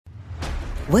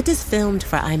What does filmed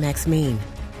for IMAX mean?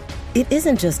 It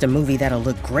isn't just a movie that'll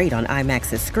look great on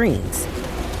IMAX's screens.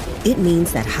 It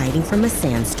means that hiding from a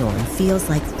sandstorm feels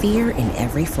like fear in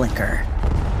every flicker.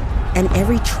 And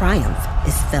every triumph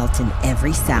is felt in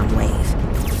every sound wave.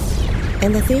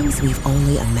 And the things we've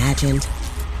only imagined,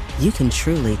 you can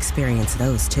truly experience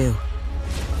those too.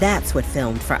 That's what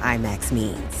filmed for IMAX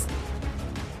means.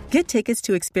 Get tickets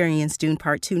to experience Dune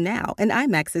Part 2 now and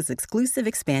IMAX's exclusive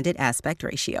expanded aspect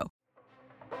ratio.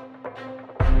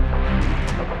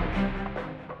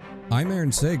 I'm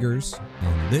Aaron Sagers,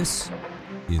 and this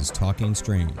is Talking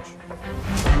Strange.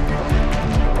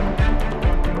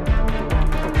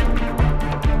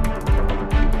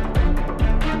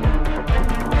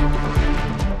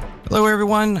 Hello,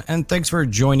 everyone, and thanks for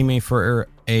joining me for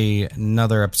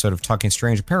another episode of Talking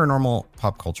Strange, a paranormal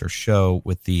pop culture show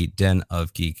with the Den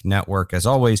of Geek Network. As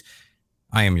always,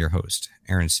 I am your host,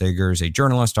 Aaron Sagers, a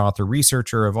journalist, author,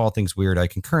 researcher of all things weird. I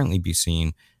can currently be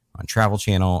seen on Travel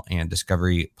Channel and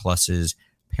Discovery Plus's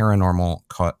Paranormal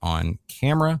Caught on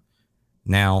Camera,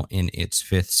 now in its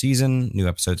 5th season. New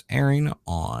episodes airing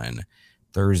on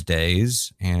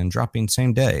Thursdays and dropping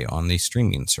same day on the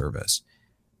streaming service.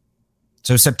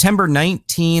 So September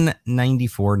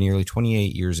 1994, nearly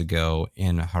 28 years ago,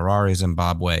 in Harare,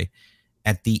 Zimbabwe,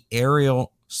 at the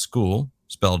Ariel School,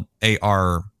 spelled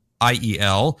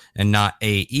A-R-I-E-L and not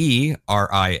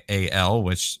A-E-R-I-A-L,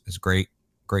 which is great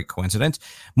coincidence,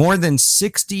 more than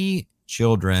 60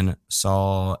 children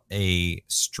saw a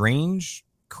strange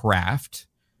craft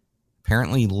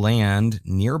apparently land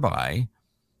nearby,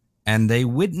 and they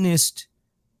witnessed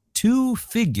two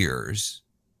figures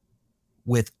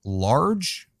with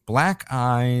large black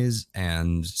eyes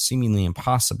and seemingly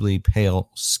impossibly pale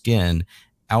skin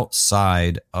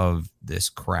outside of this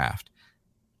craft.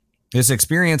 This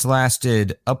experience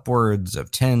lasted upwards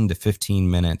of 10 to 15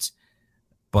 minutes,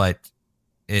 but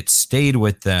it stayed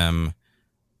with them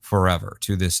forever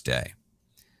to this day.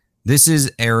 This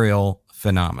is Ariel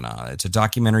Phenomena. It's a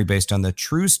documentary based on the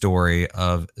true story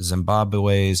of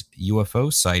Zimbabwe's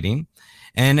UFO sighting,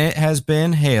 and it has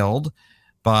been hailed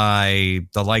by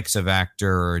the likes of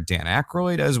actor Dan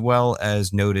Aykroyd, as well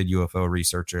as noted UFO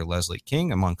researcher Leslie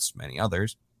King, amongst many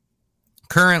others.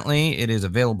 Currently, it is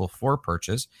available for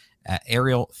purchase at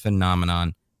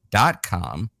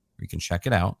arielphenomenon.com. You can check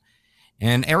it out.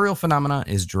 And Ariel Phenomena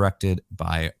is directed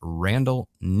by Randall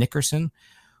Nickerson,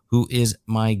 who is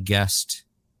my guest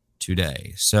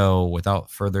today. So without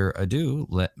further ado,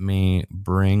 let me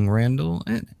bring Randall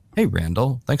in. Hey,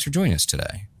 Randall, thanks for joining us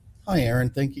today. Hi, Aaron.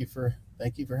 Thank you for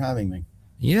having me.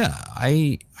 Yeah,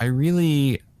 I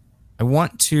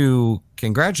want to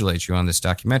congratulate you on this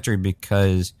documentary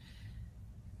because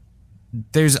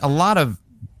there's a lot of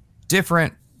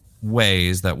different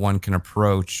ways that one can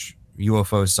approach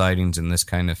UFO sightings and this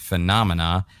kind of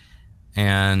phenomena.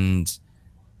 And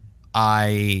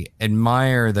I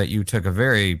admire that you took a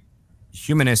very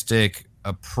humanistic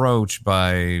approach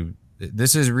by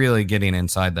this is really getting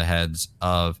inside the heads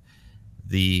of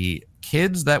the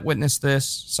kids that witnessed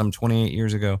this some 28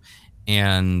 years ago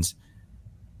and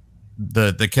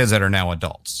the kids that are now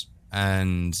adults,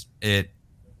 and it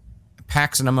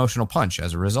packs an emotional punch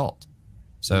as a result.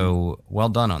 So well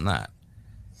done on that.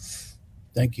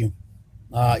 Thank you.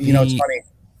 It's funny.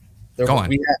 Go on.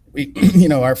 We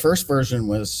our first version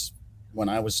was when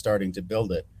I was starting to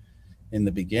build it in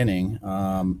the beginning.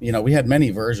 We had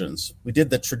many versions. We did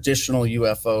the traditional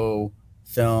UFO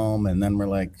film, and then we're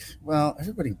like, well,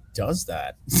 everybody does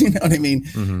that. You know what I mean?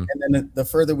 Mm-hmm. And then the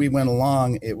further we went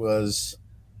along, it was,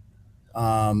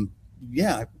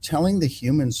 telling the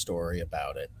human story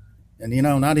about it. And,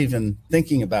 not even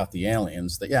thinking about the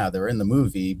aliens that, they're in the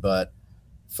movie, but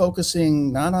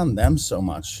focusing not on them so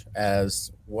much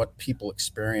as what people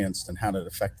experienced and how did it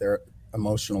affect their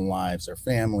emotional lives, their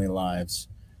family lives.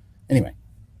 Anyway,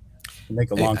 to make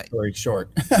a long story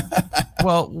short.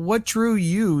 Well, what drew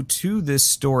you to this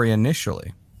story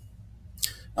initially?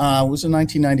 It was in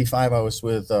 1995. I was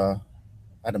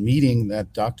at a meeting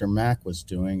that Dr. Mack was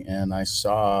doing, and I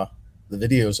saw the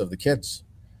videos of the kids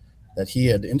that he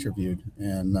had interviewed,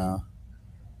 and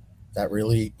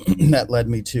that led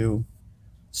me to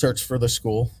search for the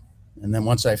school. And then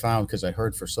once I found, because I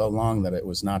heard for so long that it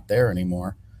was not there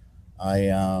anymore, I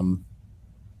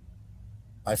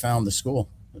found the school.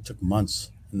 It took months.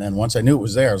 And then once I knew it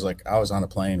was there, I was on a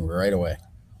plane right away.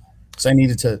 So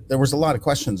there was a lot of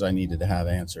questions I needed to have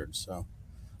answered. So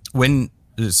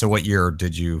what year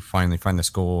did you finally find the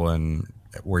school, and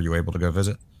were you able to go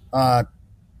visit? I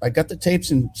got the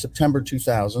tapes in September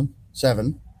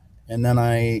 2007. And then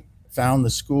I found the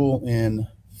school in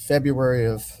February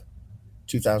of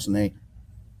 2008.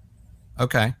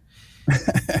 Okay.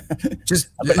 Just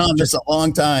I've been on this a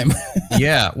long time.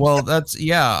 yeah. Well,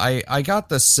 I got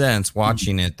the sense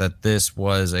watching it that this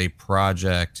was a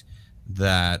project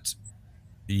that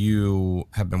you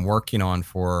have been working on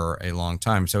for a long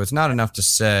time. So it's not enough to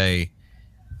say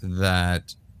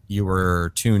that you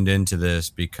were tuned into this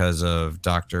because of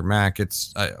Dr. Mack.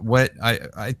 It's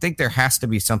I think there has to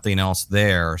be something else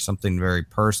there, something very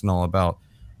personal about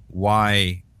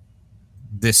why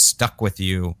this stuck with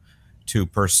you to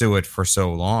pursue it for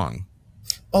so long.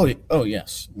 Oh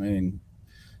yes. I mean,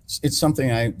 it's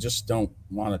something I just don't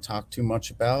want to talk too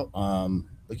much about.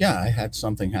 But yeah, I had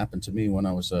something happen to me when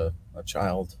I was a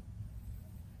child,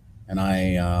 and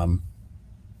I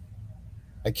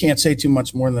can't say too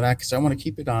much more than that because I want to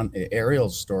keep it on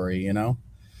Ariel's story, you know.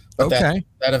 But Okay.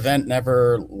 that event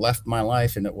never left my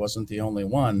life, and it wasn't the only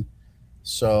one.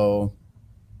 So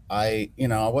I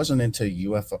wasn't into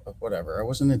UFO, whatever. I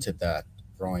wasn't into that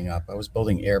growing up. I was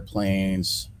building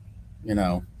airplanes, you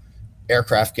know,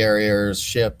 aircraft carriers,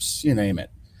 ships, you name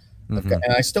it. Mm-hmm.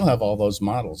 And I still have all those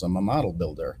models. I'm a model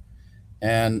builder,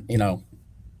 and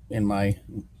in my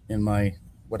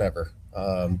whatever,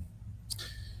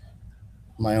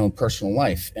 my own personal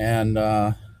life. And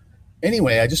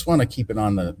anyway, I just want to keep it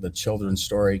on the children's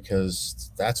story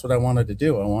because that's what I wanted to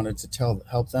do. I wanted to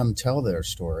help them tell their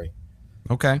story.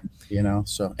 Okay.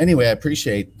 So anyway, I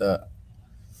appreciate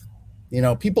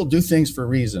people do things for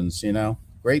reasons.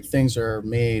 Great things are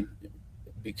made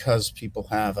because people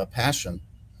have a passion.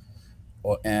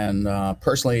 And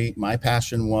personally, my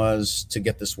passion was to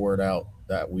get this word out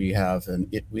that we have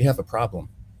a problem.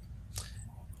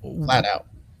 Flat out.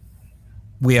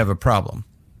 We have a problem.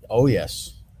 Oh,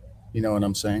 yes. You know what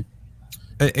I'm saying?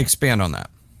 Expand on that.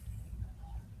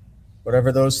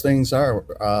 Whatever those things are,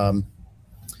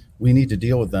 we need to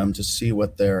deal with them to see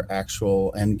what their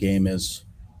actual end game is.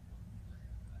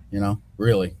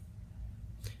 Really.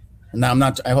 And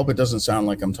now I hope it doesn't sound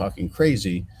like I'm talking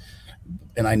crazy.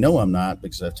 And I know I'm not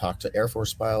because I've talked to Air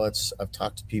Force pilots. I've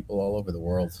talked to people all over the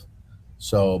world.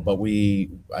 So, but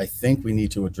I think we need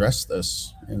to address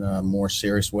this in a more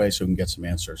serious way so we can get some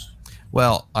answers.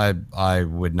 Well, I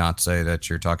would not say that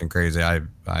you're talking crazy.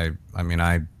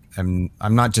 I'm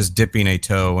not just dipping a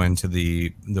toe into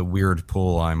the weird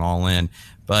pool. I'm all in.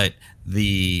 But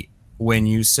when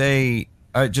you say,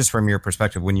 just from your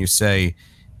perspective, when you say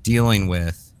dealing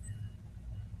with,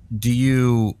 do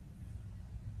you,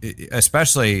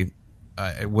 especially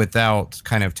without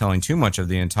kind of telling too much of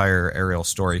the entire Ariel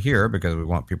story here, because we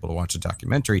want people to watch the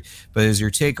documentary, but is your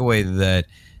takeaway that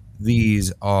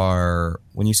these are,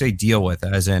 when you say deal with,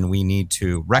 as in we need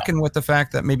to reckon with the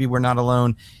fact that maybe we're not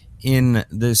alone in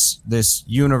this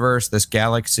universe, this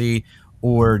galaxy,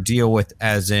 or deal with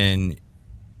as in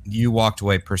you walked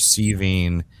away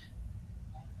perceiving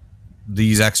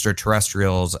these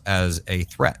extraterrestrials as a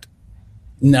threat?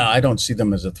 No, I don't see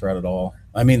them as a threat at all.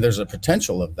 I mean, there's a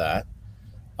potential of that.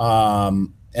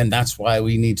 And that's why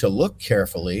we need to look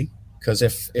carefully, because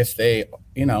if they,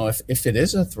 if it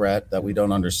is a threat that we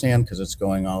don't understand because it's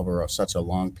going over such a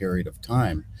long period of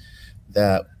time,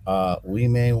 that we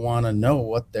may want to know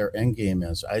what their end game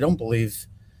is. I don't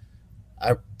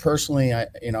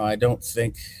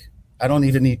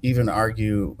even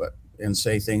argue and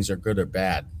say things are good or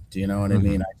bad. Do you know what I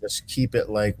mean? I just keep it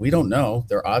like, we don't know.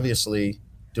 They're obviously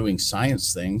doing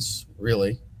science things,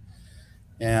 really.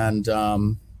 And,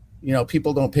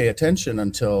 people don't pay attention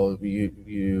until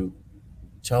you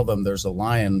tell them there's a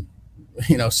lion,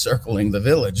 circling the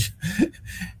village.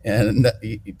 And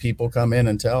people come in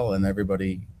and tell, and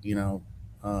everybody,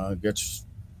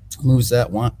 moves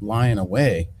that lion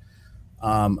away.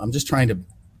 I'm just trying to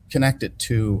connect it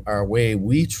to our way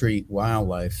we treat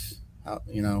wildlife,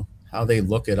 how they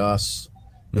look at us.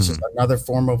 This is another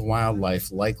form of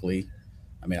wildlife, likely.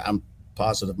 I mean, I'm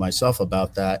positive myself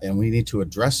about that, and we need to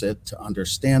address it to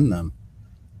understand them.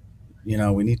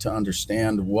 We need to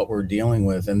understand what we're dealing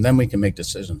with, and then we can make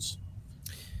decisions.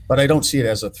 But I don't see it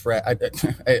as a threat.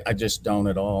 I just don't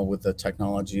at all with the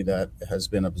technology that has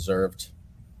been observed.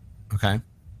 Okay.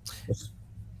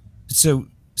 So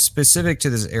specific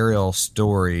to this Ariel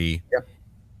story. Yep.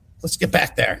 Let's get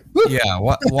back there. Yeah.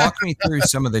 Walk me through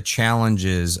some of the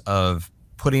challenges of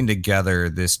putting together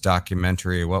this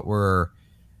documentary.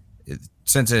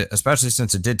 Especially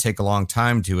since it did take a long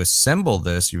time to assemble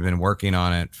this, you've been working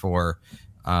on it for,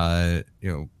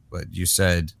 you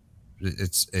said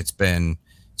it's been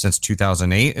since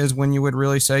 2008 is when you would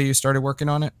really say you started working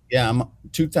on it? Yeah.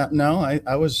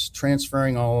 I was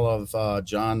transferring all of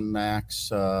John Mack's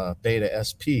beta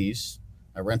SPs.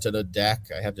 I rented a deck.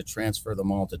 I had to transfer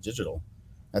them all to digital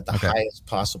at the highest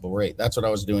possible rate. That's what I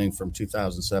was doing from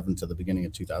 2007 to the beginning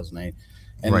of 2008.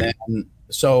 And then,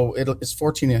 so it's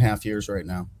 14 and a half years right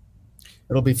now.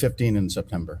 It'll be 15 in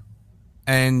September.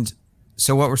 And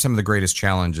so what were some of the greatest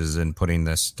challenges in putting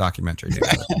this documentary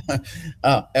together?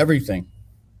 Everything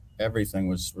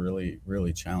was really,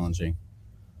 really challenging.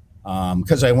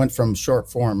 Because I went from short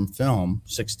form film,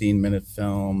 16-minute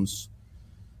films,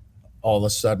 all of a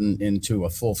sudden into a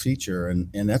full feature. And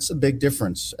that's a big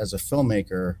difference as a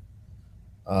filmmaker.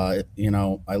 I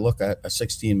look at a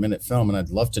 16-minute film and I'd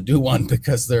love to do one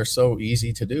because they're so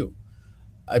easy to do.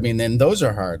 I mean, then those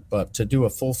are hard, but to do a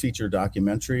full feature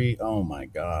documentary, oh my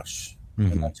gosh.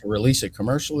 Mm-hmm. And then to release it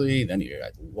commercially, then you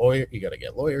got to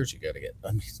get lawyers,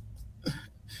 I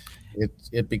mean,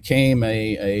 it became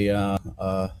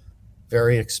a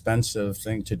very expensive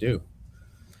thing to do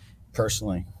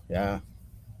personally. Yeah.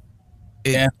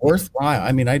 And worthwhile.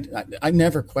 I mean, I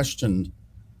never questioned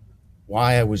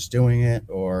why I was doing it,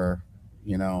 or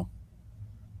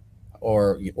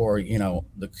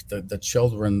the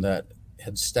children that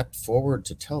had stepped forward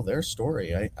to tell their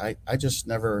story. I just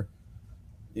never,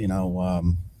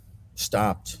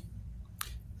 stopped,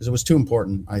 because it was too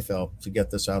important, I felt, to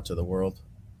get this out to the world.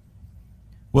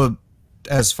 Well,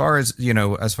 as far as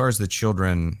the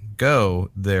children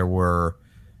go, there were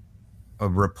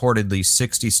reportedly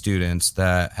 60 students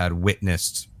that had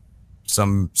witnessed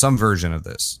some version of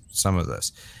this, some of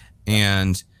this.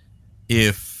 And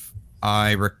if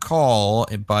I recall,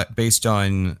 but based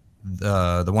on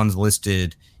the ones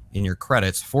listed in your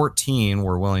credits, 14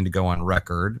 were willing to go on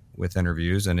record with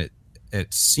interviews, and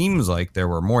it seems like there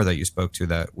were more that you spoke to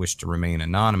that wished to remain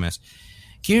anonymous.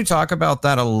 Can you talk about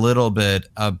that a little bit,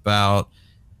 about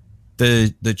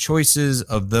the choices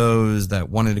of those that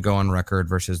wanted to go on record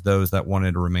versus those that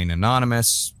wanted to remain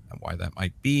anonymous, and why that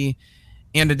might be?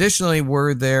 And additionally,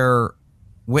 were there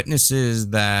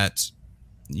witnesses that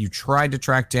you tried to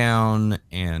track down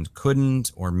and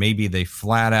couldn't, or maybe they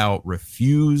flat out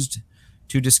refused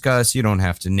to discuss? You don't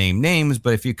have to name names,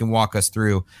 but if you can walk us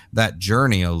through that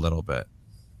journey a little bit.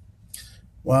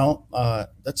 Well,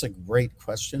 that's a great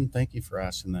question. Thank you for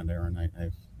asking that, Aaron. I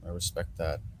respect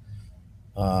that.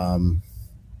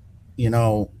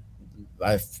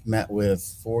 I've met with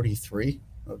 43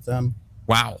 of them.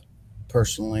 Wow.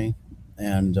 Personally.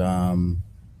 And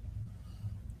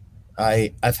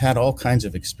I've had all kinds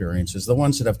of experiences. The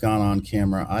ones that have gone on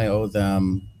camera, I owe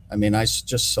them. I mean, I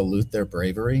just salute their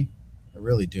bravery. I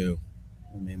really do.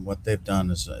 I mean, what they've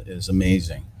done is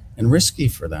amazing and risky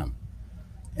for them.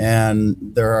 And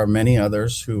there are many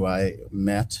others who I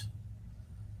met.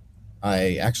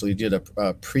 I actually did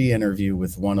a pre-interview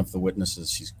with one of the witnesses.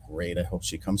 She's great. I hope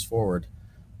she comes forward.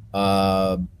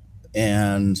 And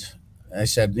I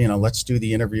said, let's do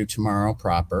the interview tomorrow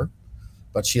proper.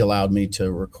 But she allowed me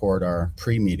to record our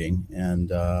pre-meeting. And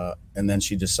then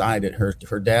she decided,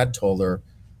 her dad told her,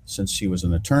 since she was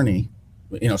an attorney,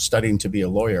 studying to be a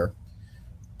lawyer,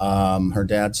 her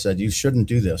dad said, you shouldn't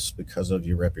do this because of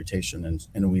your reputation.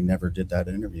 And we never did that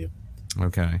interview.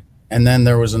 Okay. And then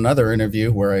there was another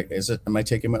interview where am I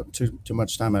taking up too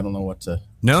much time? I don't know what to.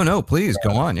 No, please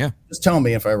go on. Yeah. Just tell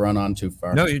me if I run on too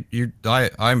far. No,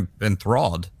 I'm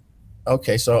enthralled.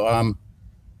 Okay. So,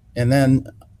 and then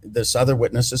this other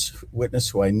witness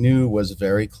who I knew was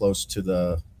very close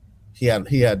to he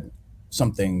had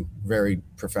something very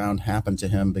profound happen to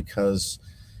him because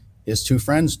his two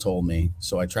friends told me.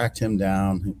 So I tracked him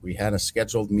down. We had a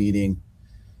scheduled meeting,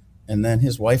 and then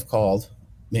his wife called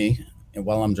me. And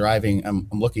while I'm driving, I'm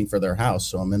looking for their house.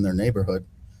 So I'm in their neighborhood.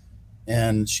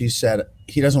 And she said,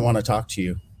 he doesn't want to talk to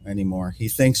you anymore. He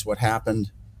thinks what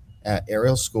happened at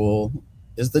Ariel School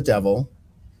is the devil,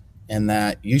 and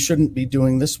that you shouldn't be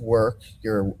doing this work.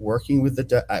 You're working with the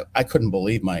devil. I couldn't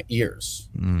believe my ears.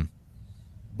 Mm.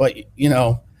 But,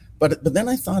 but then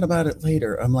I thought about it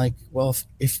later. I'm like, well,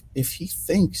 if he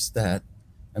thinks that,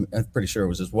 I'm pretty sure it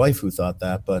was his wife who thought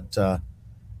that, but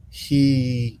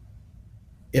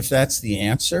if that's the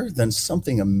answer, then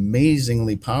something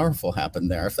amazingly powerful happened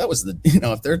there. If that was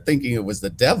if they're thinking it was the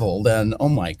devil, then, oh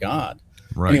my God.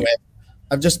 Right. Anyway,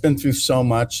 I've just been through so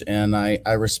much, and I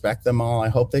respect them all. I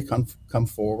hope they come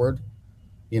forward.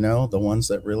 The ones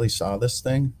that really saw this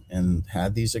thing and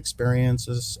had these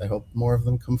experiences, I hope more of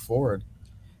them come forward,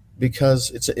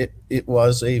 because it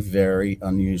was a very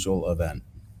unusual event.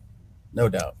 No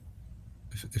doubt.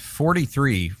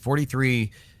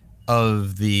 43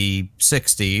 of the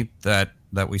 60 that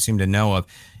we seem to know of.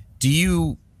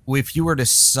 If you were to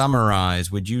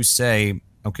summarize, would you say,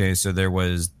 okay, so there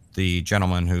was the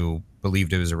gentleman who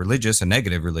believed it was a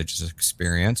negative religious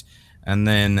experience, and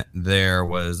then there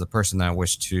was the person that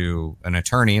an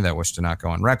attorney that wished to not go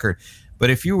on record. But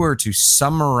if you were to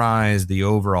summarize the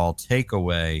overall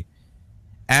takeaway,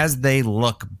 as they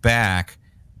look back,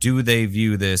 do they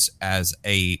view this as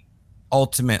a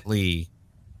ultimately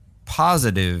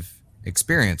positive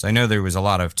experience? I know there was a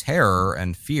lot of terror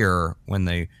and fear when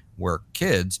they were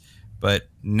kids, but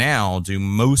now do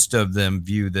most of them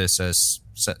view this as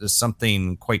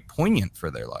something quite poignant for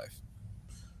their life?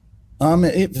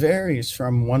 It varies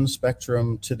from one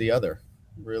spectrum to the other,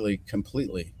 really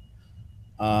completely.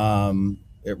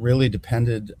 It really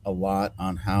depended a lot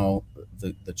on how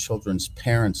the children's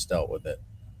parents dealt with it.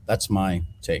 That's my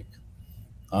take.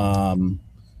 And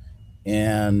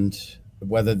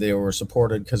whether they were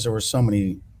supported, because there were so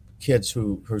many kids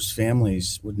whose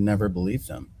families would never believe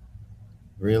them.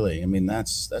 Really, I mean,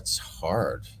 that's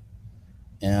hard.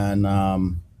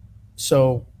 And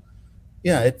so,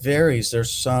 yeah, it varies.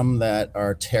 There's some that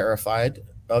are terrified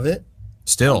of it.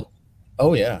 Still.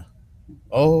 Oh yeah.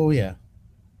 Oh yeah.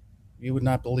 You would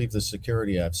not believe the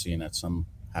security I've seen at some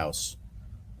house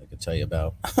I could tell you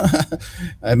about.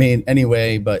 I mean,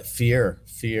 anyway, but fear.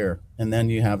 And then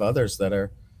you have others that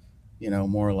are,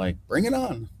 more like, bring it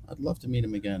on. I'd love to meet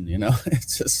him again.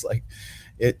 It's just like,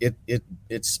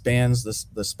 it spans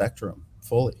the spectrum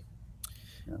fully.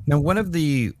 Yeah. Now, one of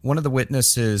the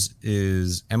witnesses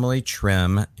is Emily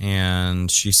Trim, and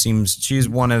she's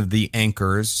one of the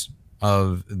anchors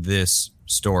of this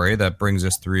story that brings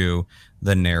us through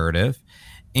the narrative.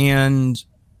 And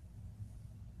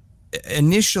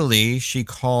initially, she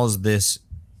calls this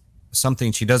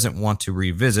something she doesn't want to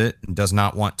revisit and does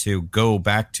not want to go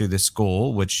back to the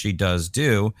school, which she does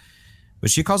do,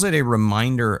 but she calls it a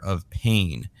reminder of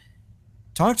pain.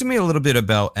 Talk to me a little bit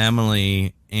about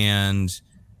Emily and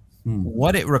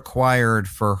what it required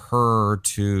for her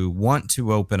to want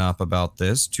to open up about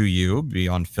this to you, be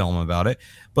on film about it,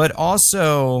 but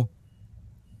also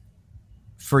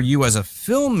for you as a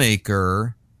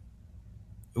filmmaker,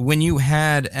 when you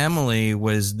had Emily,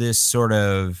 was this sort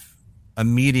of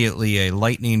immediately a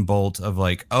lightning bolt of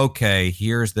like, okay,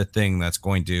 here's the thing that's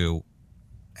going to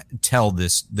tell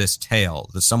this tale,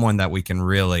 there's someone that we can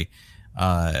really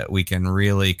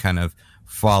kind of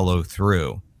follow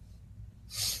through?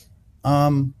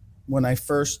 When the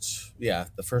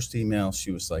first email,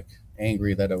 she was like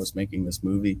angry that I was making this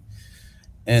movie.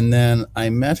 And then I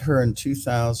met her in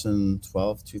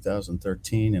 2012,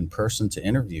 2013 in person to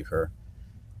interview her.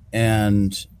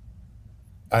 And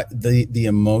the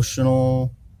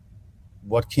emotional,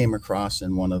 what came across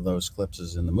in one of those clips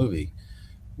is in the movie.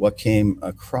 What came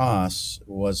across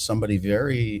was somebody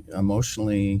very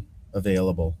emotionally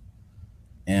available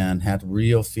and had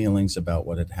real feelings about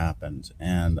what had happened.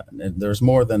 And there's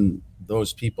more than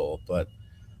those people, but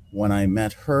when I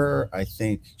met her, I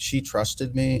think she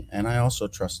trusted me and I also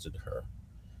trusted her.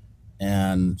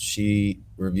 And she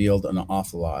revealed an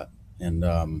awful lot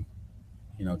and,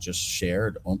 just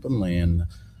shared openly. And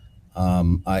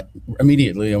I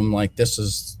immediately, I'm like, this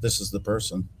is the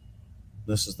person.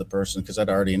 This is the person, because I'd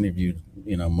already interviewed,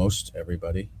 most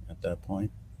everybody at that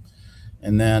point.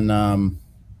 And then,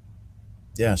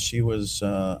 she was,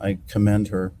 I commend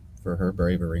her for her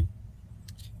bravery.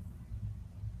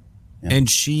 Yeah. And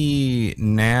she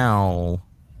now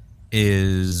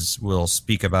will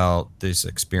speak about this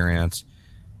experience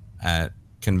at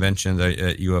conventions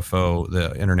at UFO,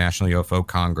 the International UFO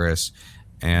Congress,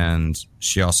 and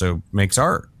she also makes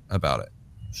art about it.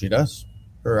 She does.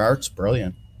 Her art's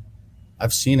brilliant.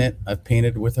 I've seen it. I've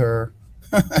painted with her.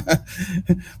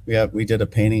 We did a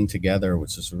painting together,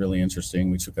 which is really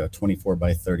interesting. We took a 24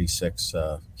 by 36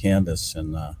 canvas,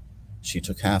 and she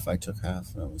took half, I took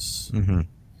half. It was. Mm-hmm.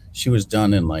 She was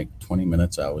done in like 20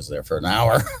 minutes. I was there for an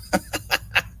hour.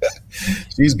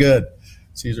 She's good.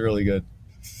 She's really good.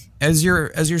 As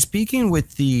you're speaking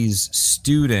with these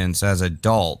students as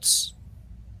adults,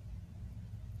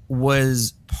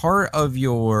 was part of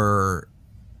your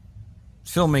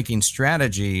filmmaking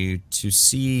strategy to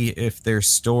see if their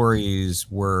stories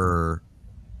were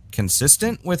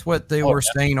consistent with what they were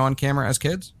saying on camera as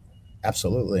kids?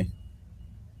 Absolutely.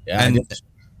 Yeah.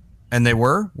 And they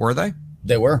were they?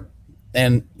 They were.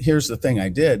 And here's the thing I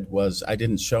did was I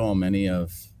didn't show them any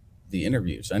of the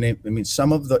interviews. I mean,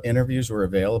 some of the interviews were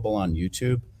available on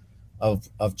YouTube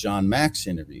of John Mack's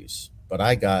interviews, but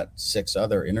I got 6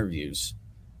 other interviews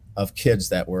of kids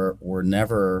that were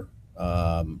never,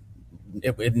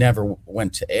 it never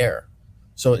went to air.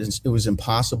 So it was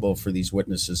impossible for these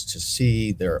witnesses to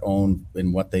see their own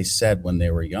in what they said when they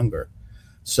were younger.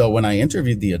 So when I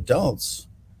interviewed the adults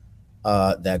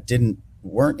that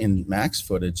weren't in Mack's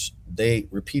footage, they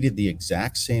repeated the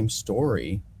exact same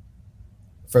story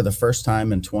for the first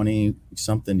time in 20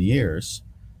 something years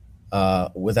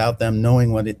without them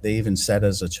knowing what they even said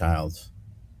as a child.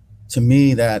 to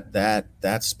me,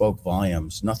 that spoke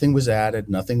volumes. Nothing was added,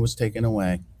 nothing was taken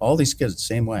away. All these kids,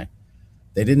 same way.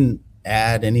 They didn't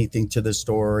add anything to the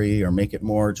story or make it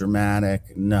more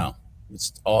dramatic. No,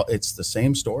 it's the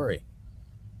same story.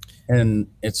 And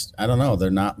I don't know, they're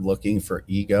not looking for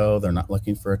ego. They're not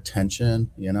looking for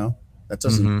attention.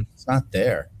 It's not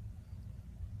there.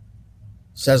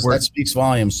 That speaks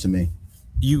volumes to me.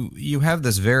 You have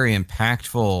this very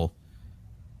impactful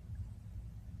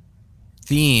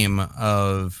theme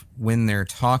of when they're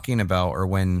talking about, or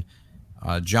when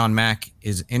John Mack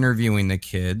is interviewing the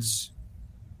kids,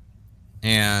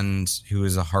 and who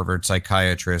is a Harvard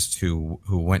psychiatrist who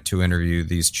went to interview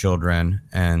these children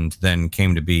and then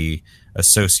came to be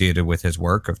associated with his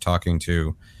work of talking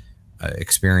to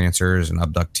experiencers and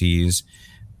abductees.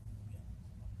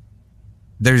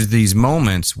 There's these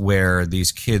moments where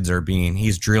these kids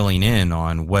he's drilling in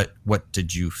on what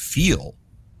did you feel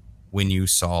when you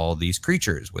saw these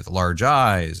creatures with large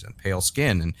eyes and pale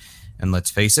skin, and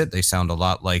let's face it, they sound a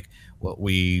lot like what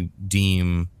we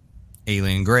deem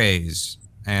alien greys.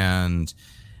 And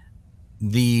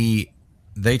they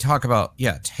talk about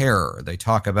terror. They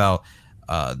talk about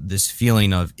this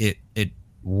feeling of it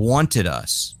wanted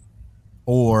us,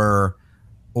 or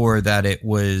that it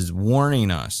was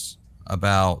warning us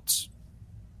about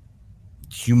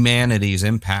humanity's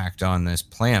impact on this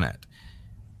planet.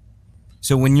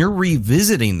 So when you're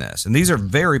revisiting this, and these are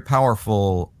very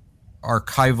powerful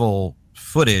archival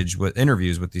footage with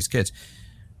interviews with these kids,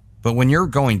 but when you're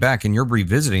going back and you're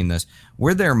revisiting this,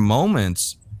 were there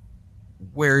moments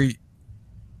where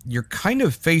you're kind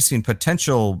of facing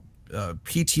potential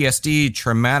PTSD,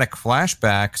 traumatic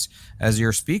flashbacks as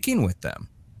you're speaking with them?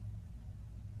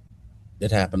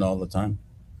 It happened all the time.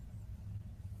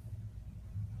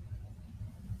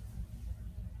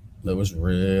 It was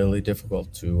really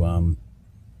difficult to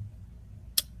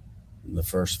the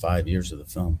first 5 years of the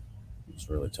film. It was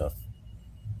really tough.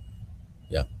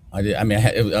 Yeah, I did. I mean,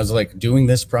 I was like doing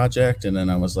this project, and then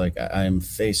I was like, I'm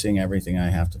facing everything I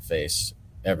have to face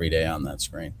every day on that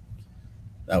screen.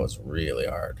 That was really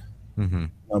hard. Mm-hmm.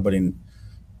 Nobody.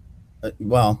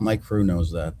 Well, my crew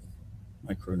knows that.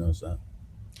 My crew knows that.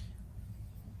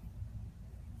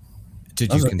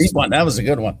 That was a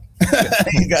good one.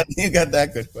 you got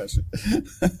that good question.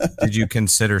 Did you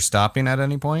consider stopping at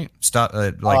any point?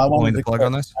 Pulling the plug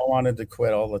on this? I wanted to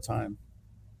quit all the time.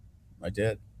 I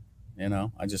did.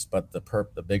 But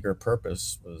the bigger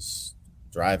purpose was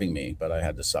driving me, but I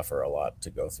had to suffer a lot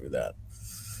to go through that.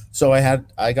 So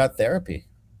I got therapy.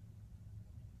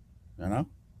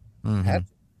 Mm-hmm.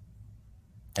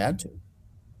 Had to.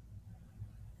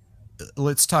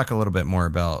 Let's talk a little bit more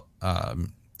about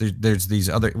there's these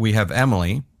other. We have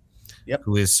Emily, yep,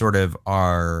 who is sort of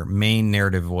our main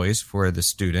narrative voice for the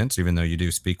students, even though you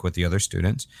do speak with the other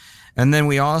students. And then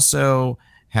we also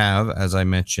have, as I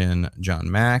mentioned, John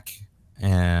Mack,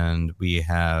 and we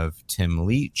have Tim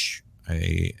Leach,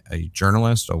 a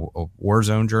journalist, a war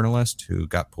zone journalist who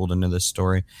got pulled into this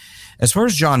story. As far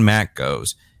as John Mack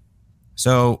goes,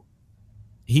 so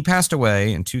he passed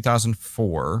away in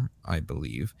 2004, I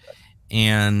believe,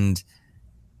 and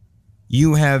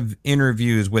you have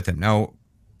interviews with him. Now,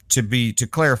 to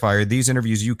clarify, are these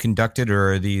interviews you conducted,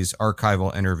 or are these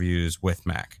archival interviews with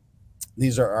Mac?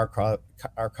 These are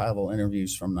archival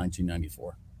interviews from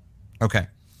 1994. Okay.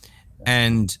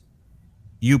 And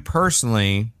you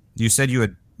personally, you said you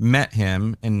had met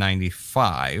him in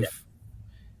 95. Yeah.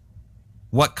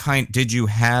 What did you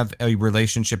have a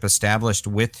relationship established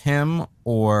with him,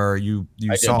 or you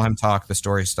saw him talk, the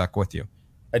story stuck with you?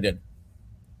 I did.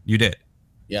 You did?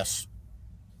 Yes.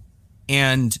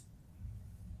 And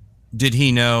did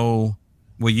he know,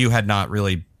 well, you had not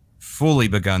really fully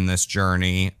begun this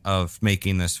journey of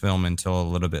making this film until a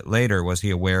little bit later. Was he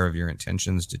aware of your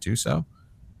intentions to do so?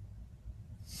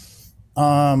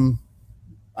 I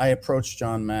approached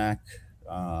John Mack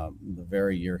the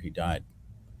very year he died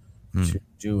to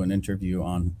do an interview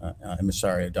on,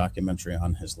 a documentary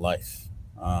on his life.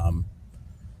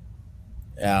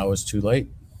 It was too late.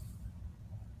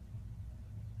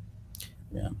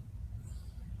 Yeah.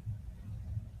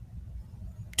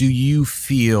 Do you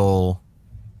feel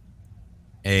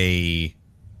a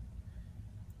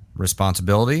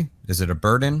responsibility? Is it a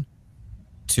burden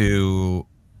to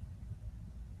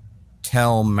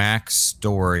tell Mac's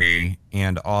story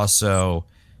and also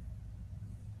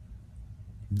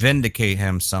vindicate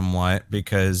him somewhat,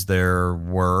 because there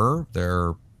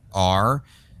are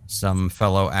some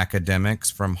fellow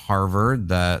academics from Harvard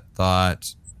that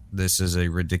thought this is a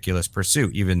ridiculous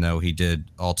pursuit, even though he did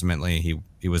ultimately,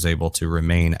 he was able to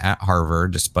remain at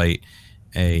Harvard despite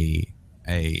a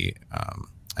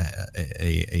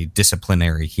a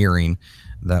disciplinary hearing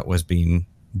that was being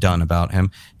done about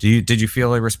him. Did you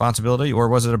feel a responsibility, or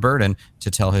was it a burden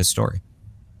to tell his story?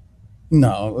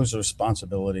 No, it was a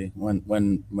responsibility.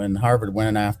 When Harvard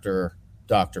went after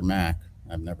Dr. Mack,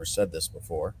 I've never said this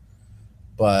before,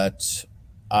 but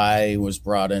I was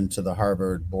brought into the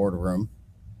Harvard boardroom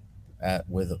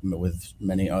with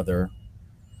many other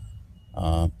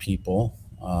people,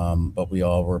 but we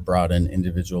all were brought in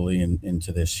individually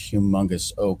into this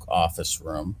humongous oak office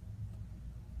room,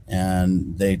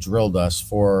 and they drilled us.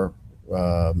 Four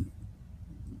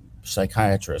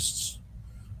psychiatrists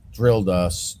drilled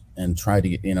us and tried to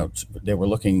get, they were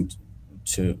looking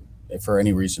to for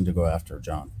any reason to go after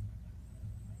John.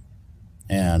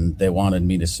 And they wanted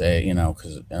me to say,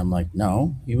 because I'm like,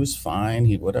 no, he was fine.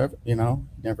 He whatever,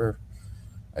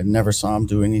 I never saw him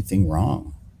do anything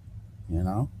wrong,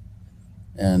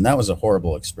 And that was a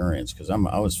horrible experience because I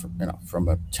was from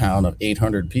a town of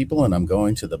 800 people, and I'm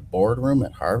going to the boardroom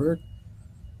at Harvard,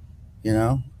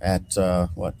 at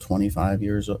 25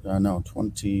 years old? No,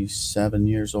 27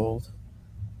 years old.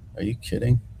 Are you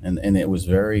kidding? And it was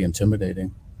very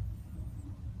intimidating,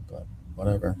 but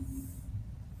whatever.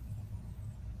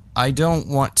 I don't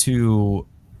want to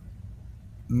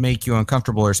make you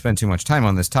uncomfortable or spend too much time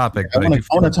on this topic. But I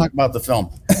want to talk about the film.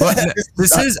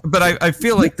 But I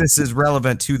feel like this is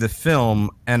relevant to the film,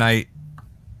 and I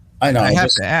know I have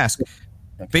to ask,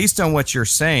 based on what you're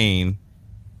saying,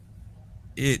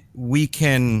 we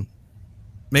can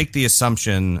make the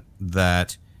assumption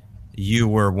that you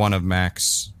were one of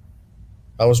Mack's.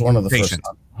 I was one of the patients.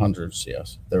 First hundreds.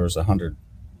 Yes, there was 100.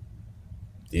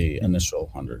 The initial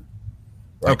 100.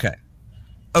 Right.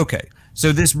 Okay.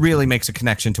 So this really makes a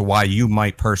connection to why you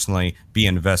might personally be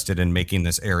invested in making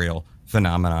this Ariel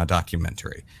phenomena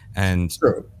documentary. And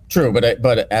true.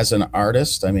 But as an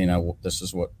artist, I mean, this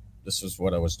is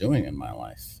what I was doing in my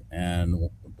life. And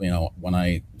when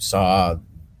I saw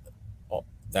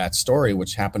that story,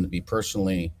 which happened to be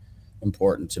personally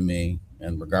important to me,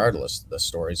 and regardless, the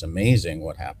story is amazing.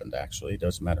 What happened, actually, it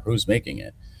doesn't matter who's making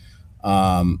it.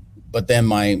 But then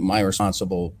my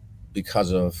responsible,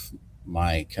 because of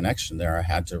my connection there, I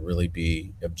had to really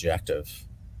be objective,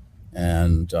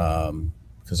 and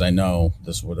because I know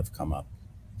this would have come up.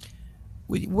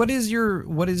 What is your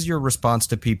response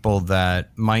to people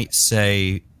that might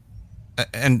say,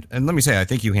 and let me say, I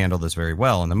think you handle this very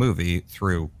well in the movie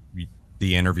through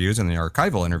the interviews and the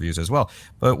archival interviews as well.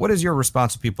 But what is your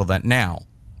response to people that now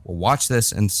will watch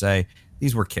this and say,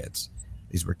 these were kids?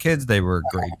 These were kids. They were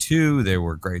grade 2. They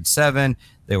were grade 7.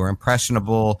 They were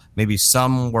impressionable. Maybe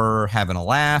some were having a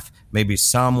laugh. Maybe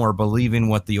some were believing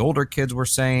what the older kids were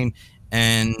saying.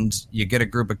 And you get a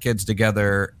group of kids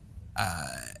together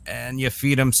and you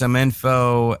feed them some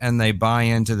info, and they buy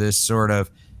into this sort of,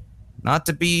 not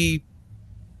to be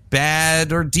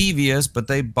bad or devious, but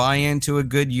they buy into a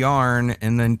good yarn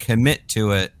and then commit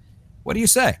to it. What do you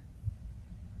say?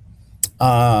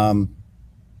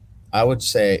 I would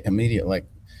say immediately, like,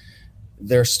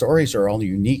 their stories are all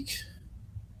unique.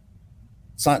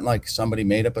 It's not like somebody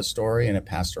made up a story and it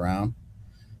passed around.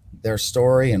 Their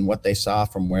story and what they saw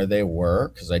from where they were,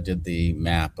 because I did the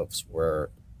map of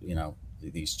where,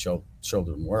 these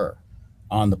children were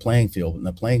on the playing field, and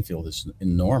the playing field is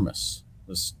enormous.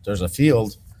 There's a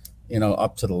field,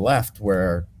 up to the left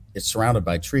where it's surrounded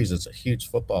by trees. It's a huge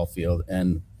football field,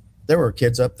 and there were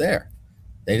kids up there.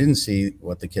 They didn't see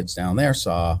what the kids down there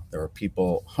saw. There were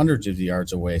people hundreds of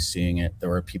yards away seeing it. There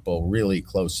were people really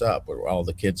close up where all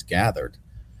the kids gathered.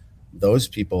 Those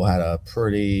people had a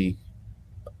pretty,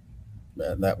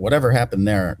 that whatever happened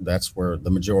there, that's where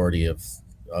the majority of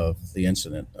the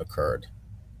incident occurred.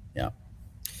 Yeah.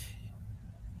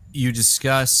 You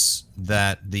discuss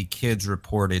that the kids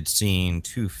reported seeing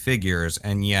two figures,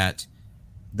 and yet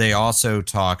they also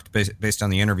talked, based on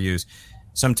the interviews,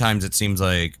 sometimes it seems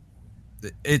like,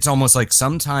 it's almost like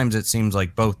sometimes it seems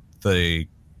like both the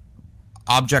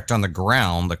object on the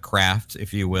ground, the craft,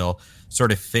 if you will,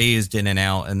 sort of phased in and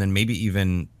out, and then maybe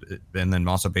even, and then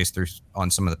also based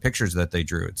on some of the pictures that they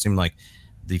drew, it seemed like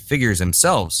the figures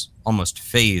themselves almost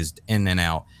phased in and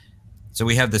out. So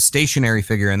we have the stationary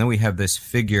figure, and then we have this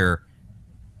figure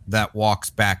that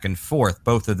walks back and forth,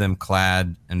 both of them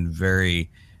clad in very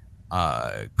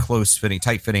close-fitting,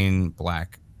 tight-fitting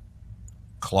black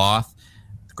cloth,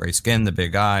 gray skin, the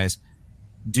big eyes.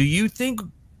 Do you think,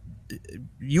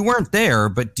 you weren't there,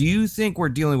 but do you think we're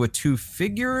dealing with two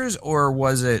figures, or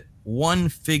was it one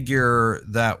figure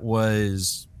that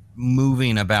was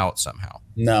moving about somehow?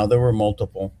 No, there were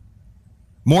multiple.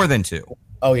 More than two?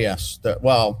 Oh, yes.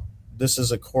 This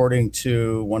is according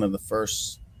to one of the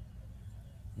first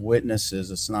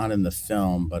witnesses. It's not in the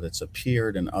film, but it's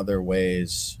appeared in other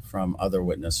ways from other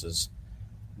witnesses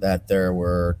that there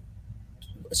were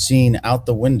seen out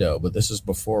the window. But this is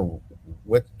before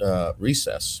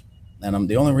recess, and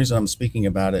the only reason I'm speaking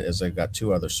about it is I've got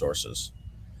two other sources.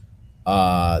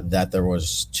 That there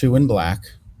was two in black,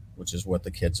 which is what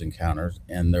the kids encountered,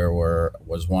 and there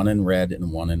was one in red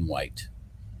and one in white,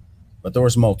 but there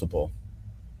was multiple.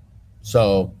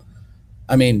 So,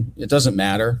 I mean, it doesn't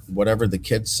matter whatever the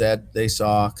kids said they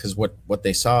saw, because what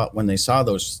they saw when they saw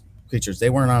those creatures, they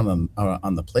weren't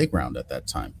on the playground at that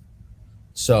time,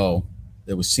 so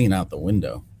it was seen out the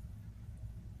window.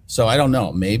 So I don't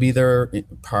know. Maybe they're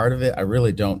part of it. I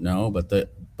really don't know. But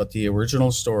the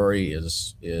original story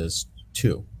is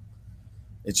two.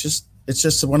 It's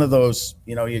just one of those,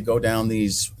 you go down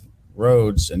these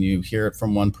roads and you hear it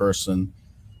from one person,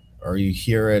 or you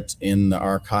hear it in the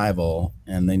archival,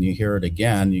 and then you hear it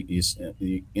again.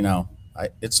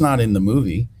 It's not in the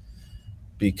movie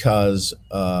because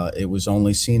it was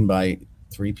only seen by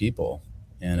 3 people,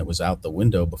 and it was out the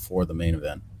window before the main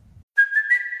event.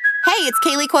 Hey, it's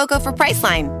Kaylee Cuoco for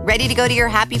Priceline. Ready to go to your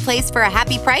happy place for a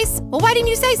happy price? Well, why didn't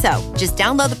you say so? Just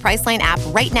download the Priceline app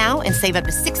right now and save up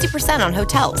to 60% on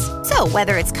hotels. So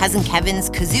whether it's Cousin Kevin's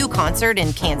Kazoo Concert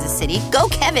in Kansas City, go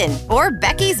Kevin, or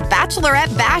Becky's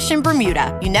Bachelorette Bash in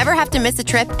Bermuda, you never have to miss a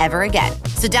trip ever again.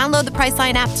 So download the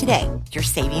Priceline app today. Your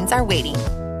savings are waiting.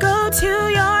 Go to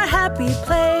your happy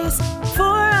place for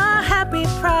a happy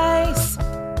price.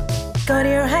 Go to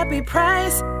your happy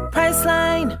price,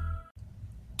 Priceline.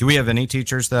 Do we have any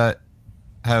teachers that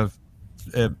have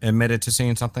admitted to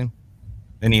seeing something?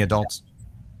 Any adults?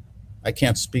 I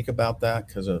can't speak about that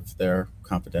because of their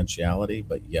confidentiality,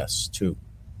 but yes, 2.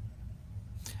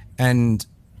 And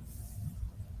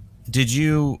did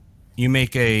you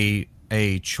make a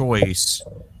choice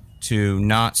to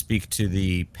not speak to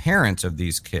the parents of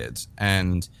these kids?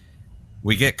 And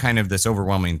we get kind of this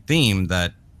overwhelming theme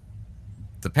that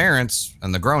the parents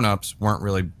and the grown-ups weren't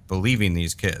really believing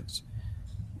these kids.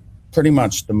 Pretty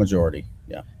much the majority,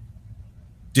 yeah.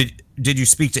 Did you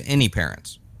speak to any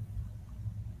parents?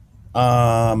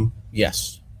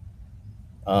 Yes.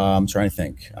 I'm trying to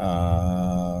think.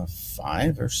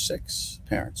 5 or 6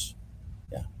 parents.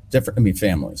 Yeah, different.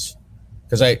 Families,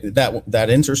 because that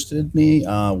interested me.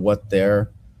 What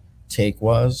their take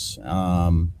was,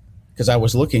 because I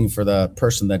was looking for the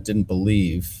person that didn't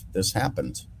believe this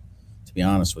happened. To be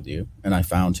honest with you, and I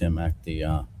found him at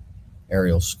the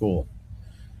Ariel school.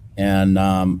 And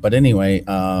but anyway,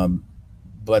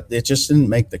 but it just didn't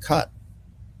make the cut.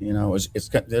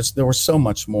 There was so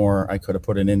much more I could have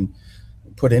put in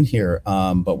here.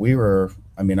 But we were,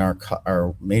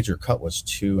 our major cut was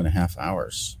 2.5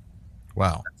 hours.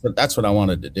 Wow, that's what I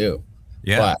wanted to do.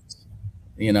 Yeah,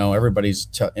 but everybody's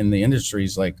in the industry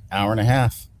is like hour and a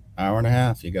half.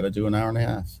 You got to do an hour and a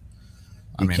half.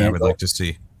 I would like to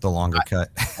see the longer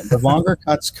cut. The longer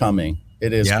cut's coming.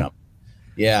 It is coming.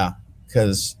 Yeah.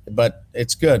 But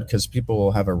it's good because people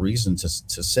will have a reason to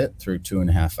sit through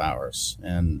 2.5 hours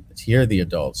and hear the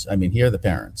adults. Hear the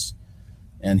parents,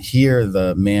 and hear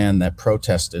the man that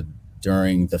protested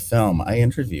during the film. I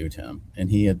interviewed him,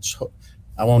 and he had.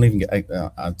 I won't even get.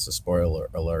 It's a spoiler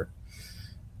alert.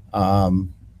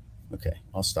 Okay,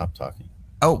 I'll stop talking.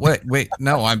 Oh wait,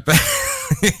 no, I'm.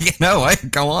 No,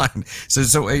 go on.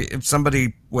 So if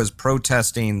somebody was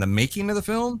protesting the making of the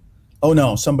film. Oh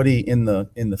no! Somebody in the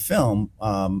film,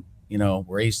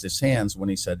 raised his hands when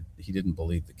he said he didn't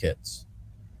believe the kids.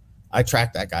 I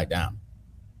tracked that guy down.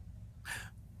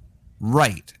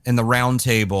 Right, in the round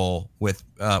table with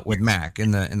Mac in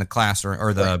the class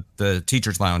or the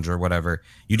teacher's lounge or whatever.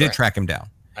 You did track him down.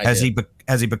 Has he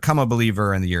become a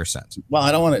believer in the year since? Well,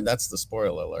 I don't want to. That's the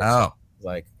spoiler alert. Oh,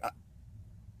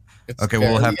 it's okay.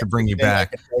 We'll have to bring you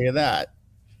back. I can tell you that.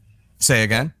 Say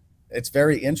again. It's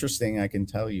very interesting. I can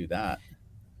tell you that.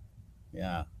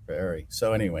 Yeah, very.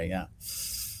 So anyway,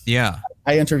 yeah.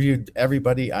 I interviewed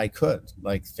everybody I could,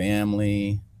 like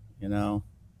family,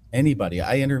 anybody.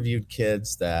 I interviewed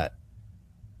kids that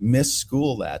missed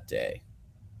school that day,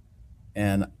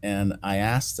 and I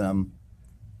asked them,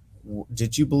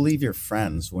 "Did you believe your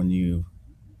friends when you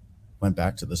went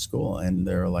back to the school?" And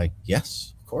they're like,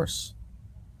 "Yes, of course."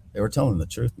 They were telling the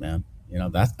truth, man.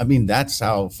 That's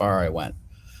how far I went.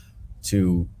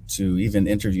 To even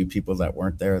interview people that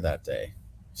weren't there that day.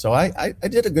 So I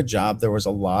did a good job. There was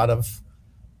a lot of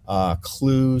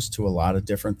clues to a lot of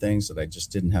different things that I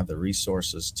just didn't have the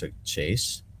resources to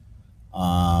chase.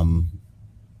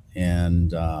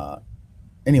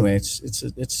 Anyway,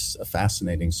 it's a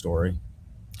fascinating story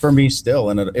for me still,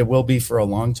 and it will be for a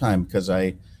long time because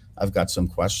I've got some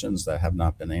questions that have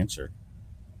not been answered.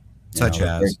 Such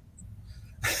as?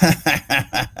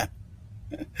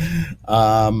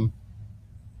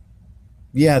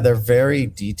 Yeah, they're very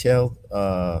detailed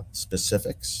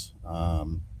specifics.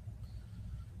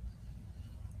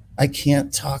 I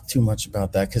can't talk too much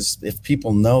about that because if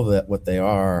people know that what they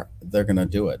are, they're going to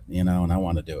do it, and I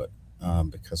want to do it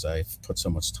because I've put so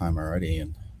much time already.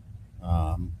 And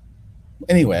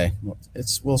anyway,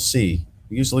 we'll see.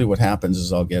 Usually what happens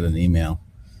is I'll get an email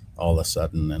all of a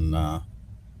sudden and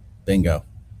bingo,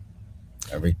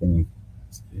 everything,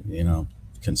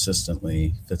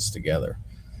 consistently fits together.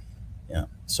 Yeah.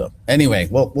 So anyway,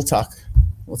 we'll talk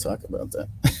about that.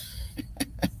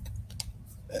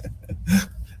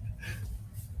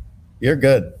 You're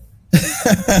good.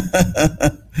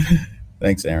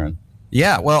 Thanks, Aaron.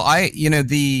 Yeah. Well, you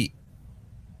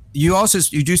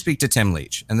do speak to Tim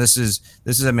Leach, and this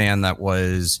is a man that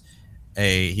was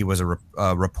a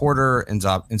reporter in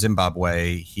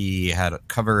Zimbabwe. He had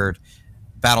covered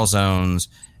battle zones,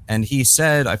 and he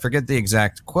said, I forget the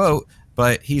exact quote,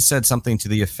 but he said something to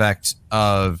the effect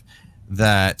of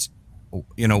that,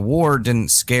 war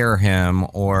didn't scare him,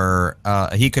 or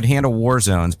he could handle war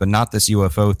zones, but not this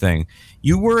UFO thing.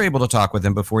 You were able to talk with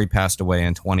him before he passed away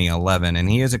in 2011, and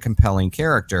he is a compelling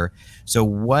character. So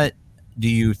what do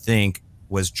you think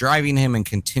was driving him and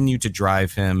continue to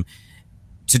drive him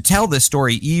to tell this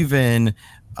story even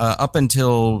up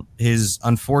until his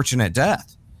unfortunate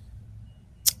death?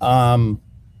 Tim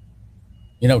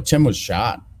was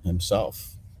shot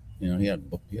himself. He had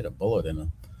a bullet in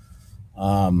him.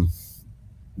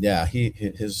 Yeah,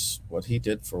 what he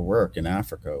did for work in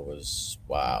Africa was,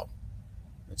 wow.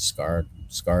 It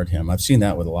scarred him. I've seen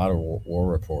that with a lot of war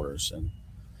reporters. And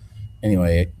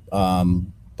anyway,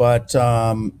 but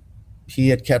he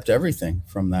had kept everything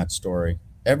from that story.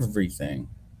 Everything.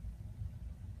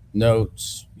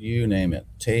 Notes, you name it.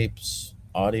 Tapes,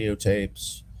 audio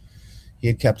tapes. He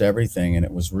had kept everything, and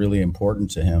it was really important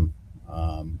to him.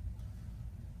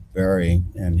 Very.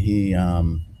 And he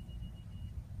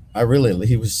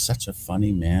was such a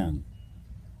funny man.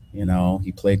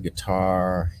 He played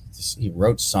guitar. He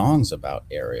wrote songs about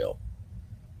Ariel.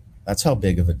 That's how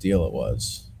big of a deal it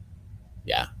was.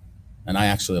 Yeah. And I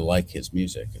actually like his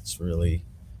music. It's really,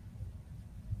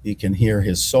 you can hear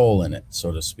his soul in it,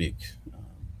 so to speak.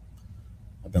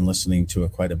 I've been listening to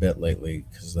it quite a bit lately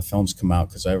because the film's come out,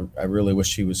 because I really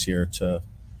wish he was here to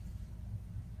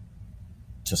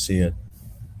see it.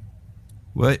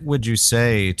 What would you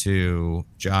say to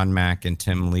John Mack and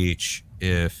Tim Leach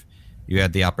if you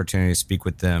had the opportunity to speak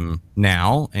with them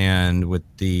now, and with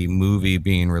the movie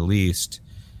being released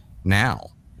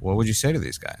now? What would you say to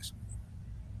these guys?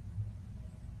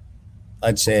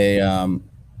 I'd say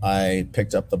I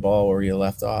picked up the ball where you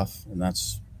left off, and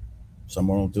that's,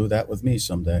 someone will do that with me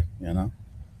someday,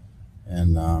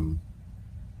 And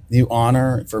the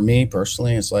honor for me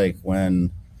personally is like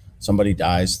when somebody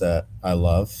dies that I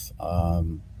love.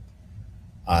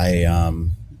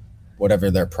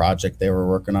 Whatever their project they were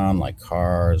working on, like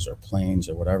cars or planes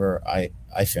or whatever, I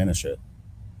finish it.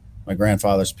 My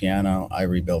grandfather's piano, I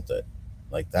rebuilt it.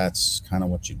 Like, that's kind of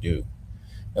what you do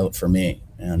for me.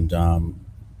 And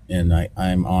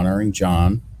I'm honoring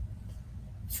John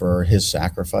for his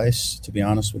sacrifice, to be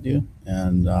honest with you,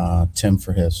 and Tim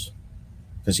for his,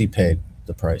 because he paid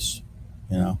the price,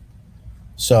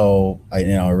 So I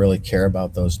really care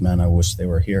about those men. I wish they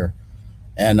were here,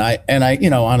 and I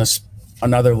on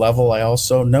another level, I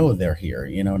also know they're here.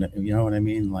 You know what I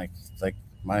mean? Like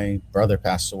my brother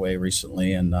passed away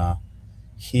recently, and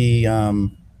he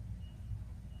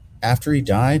after he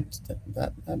died,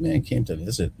 that man came to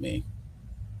visit me,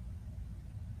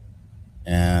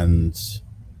 and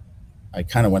I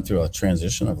kind of went through a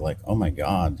transition of like, oh my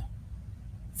God,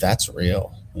 that's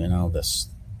real. This,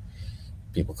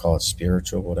 people call it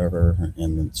spiritual, whatever,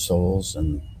 and souls,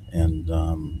 and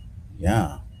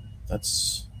yeah,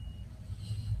 that's,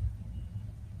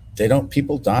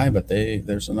 people die, but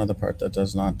there's another part that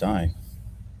does not die.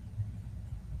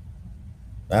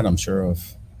 That I'm sure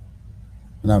of.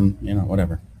 And I'm,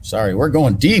 whatever. Sorry, we're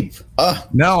going deep.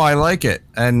 No, I like it.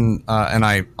 And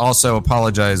I also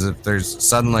apologize if there's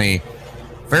suddenly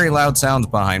very loud sounds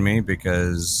behind me,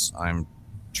 because I'm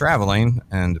traveling,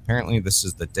 and apparently this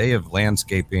is the day of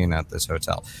landscaping at this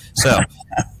hotel. So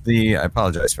I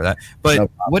apologize for that. But no,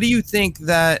 what do you think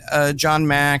that John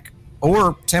Mack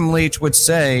or Tim Leach would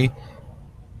say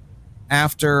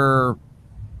after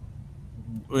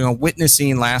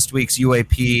witnessing last week's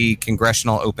UAP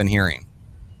congressional open hearing?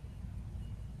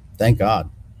 Thank God.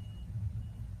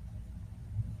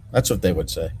 That's what they would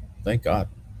say. Thank God.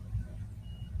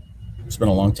 It's been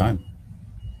a long time.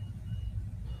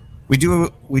 We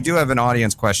do have an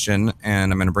audience question,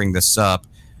 and I'm going to bring this up.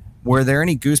 Were there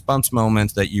any goosebumps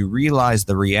moments that you realized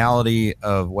the reality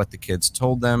of what the kids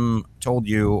told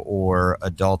you, or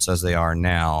adults as they are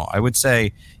now? I would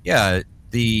say, yeah,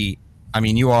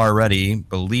 you already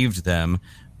believed them,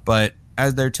 but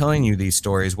as they're telling you these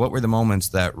stories, what were the moments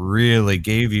that really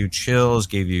gave you chills,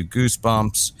 gave you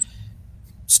goosebumps,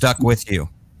 stuck with you?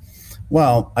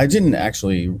 Well, I didn't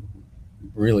actually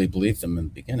really believe them in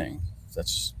the beginning. I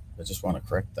just want to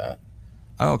correct that.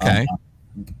 Okay.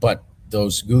 But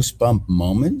those goosebump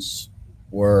moments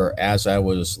were as I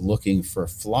was looking for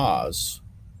flaws,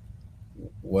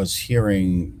 was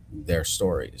hearing their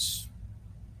stories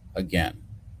again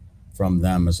from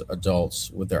them as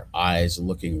adults with their eyes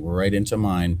looking right into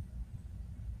mine.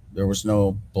 There was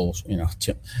no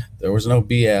bullshit, there was no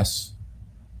BS.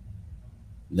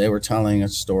 They were telling a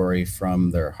story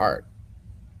from their heart,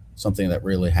 something that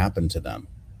really happened to them.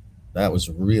 That was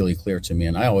really clear to me.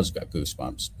 And I always got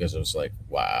goosebumps because it was like,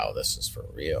 wow, this is for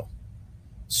real.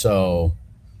 So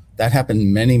that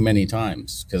happened many, many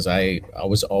times because I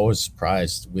was always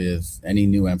surprised with any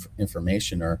new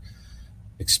information or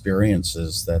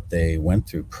experiences that they went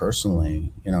through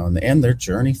personally, and their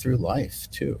journey through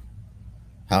life too.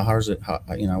 How hard is it?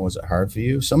 Was it hard for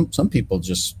you? Some people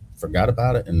just forgot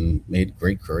about it and made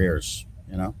great careers.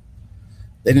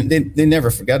 They never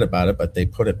forget about it, but they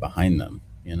put it behind them.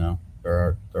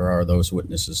 There are those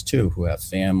witnesses too who have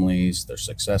families, they're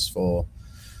successful.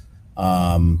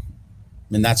 And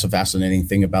that's a fascinating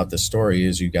thing about this story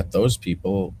is you get those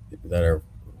people that are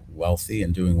wealthy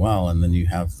and doing well, and then you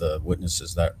have the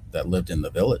witnesses that lived in the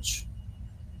village.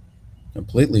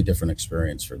 Completely different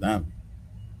experience for them.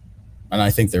 And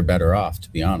I think they're better off, to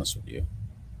be honest with you.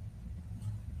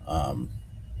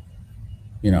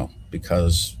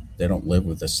 Because they don't live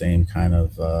with the same kind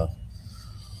of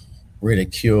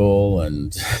ridicule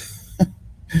and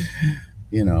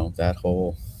that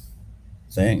whole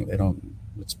thing.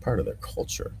 It's part of their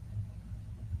culture.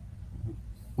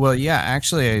 Well, yeah,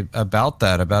 actually about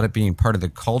it being part of the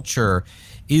culture,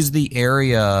 is the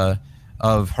area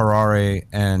of Harare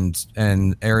and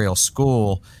Ariel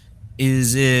school,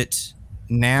 is it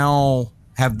now,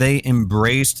 have they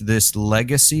embraced this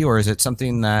legacy, or is it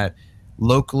something that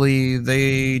locally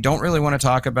they don't really want to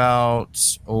talk about?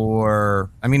 Or,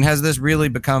 has this really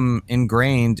become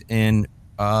ingrained in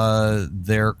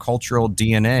their cultural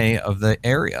DNA of the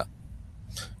area?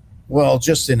 Well,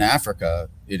 just in Africa,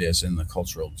 it is in the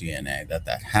cultural DNA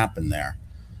that happened there.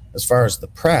 As far as the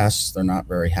press, they're not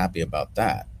very happy about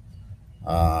that.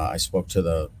 I spoke to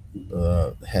the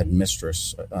head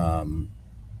mistress,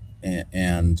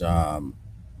 they've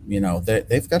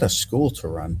got a school to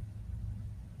run.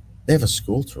 They have a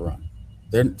school to run.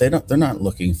 They're not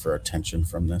looking for attention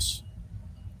from this.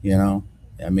 I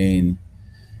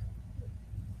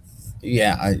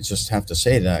just have to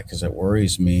say that because it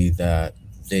worries me that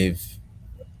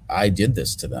I did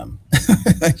this to them,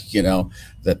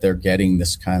 that they're getting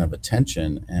this kind of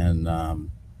attention. And I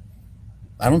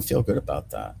don't feel good about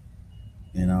that.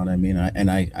 You know what I mean?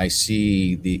 I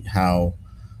see how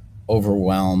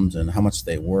overwhelmed and how much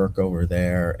they work over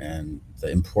there and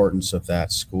the importance of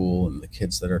that school and the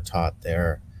kids that are taught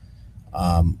there.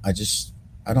 I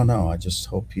don't know. I just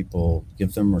hope people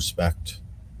give them respect.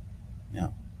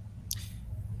 Yeah.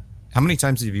 How many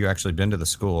times have you actually been to the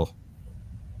school?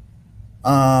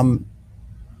 I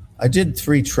did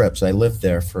 3 trips. I lived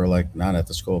there for not at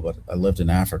the school, but I lived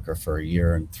in Africa for a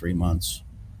year and 3 months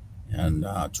and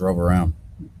drove around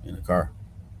in a car.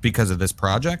 Because of this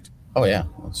project? Oh yeah.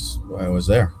 That's why I was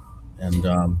there. And,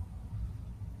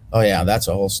 that's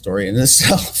a whole story in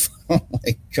itself. Oh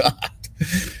my God.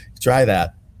 Try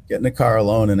that. Get in a car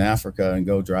alone in Africa and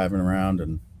go driving around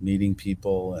and meeting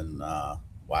people and,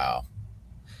 wow.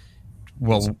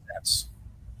 Well, that's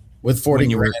with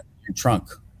 40 grand in your trunk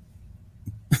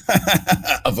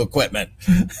of equipment.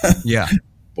 Yeah.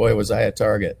 Boy, was I a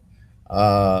target.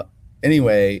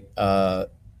 Anyway,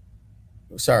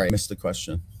 sorry, I missed the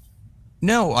question.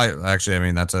 No, that's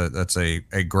a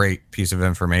great piece of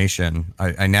information.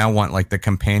 I now want the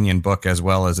companion book as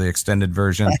well as the extended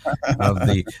version of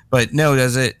but no,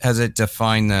 has it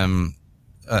defined them?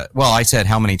 I said,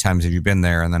 how many times have you been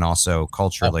there? And then also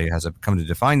culturally, has it come to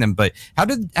define them? But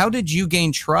how did you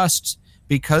gain trust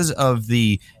because of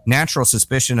the natural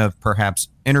suspicion of perhaps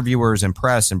interviewers and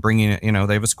press and bringing it,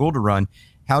 they have a school to run.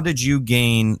 How did you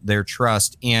gain their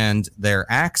trust and their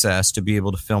access to be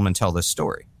able to film and tell this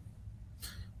story?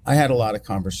 I had a lot of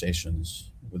conversations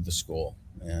with the school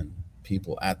and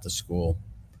people at the school.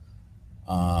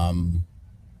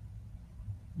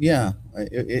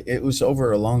 It was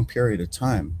over a long period of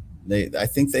time. I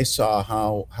think they saw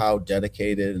how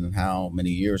dedicated and how many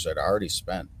years I'd already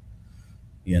spent.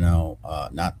 Not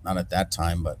at that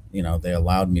time, but they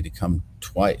allowed me to come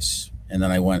twice, and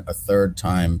then I went a third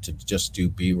time to just do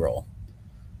B-roll.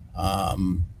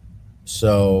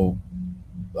 So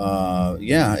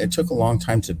yeah, it took a long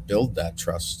time to build that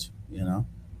trust.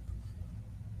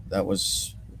 That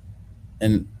was,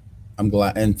 and I'm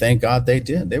glad, and thank God they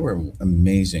did. They were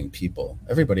amazing people.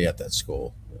 Everybody at that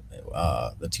school,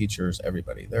 the teachers,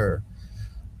 everybody, they're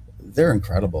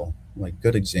incredible, like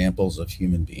good examples of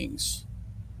human beings.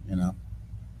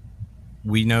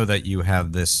 We know that you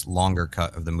have this longer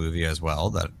cut of the movie as well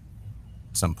that at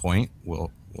some point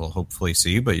we'll hopefully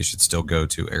see, but you should still go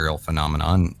to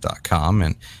arielphenomenon.com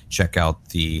and check out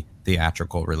the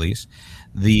theatrical release.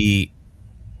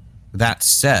 That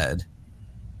said,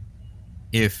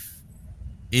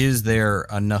 is there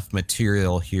enough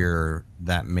material here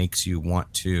that makes you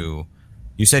want to,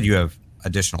 you said you have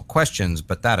additional questions,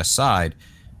 but that aside,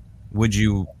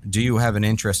 do you have an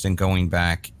interest in going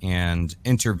back and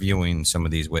interviewing some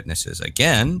of these witnesses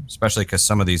again, especially because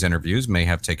some of these interviews may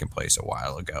have taken place a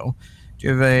while ago? Do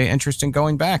you have an interest in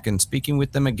going back and speaking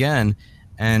with them again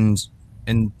and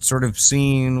sort of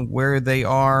seeing where they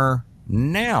are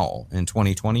now in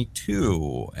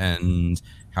 2022 and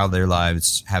how their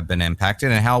lives have been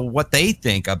impacted and what they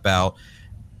think about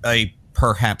a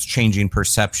perhaps changing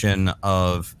perception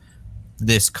of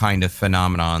this kind of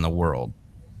phenomenon in the world?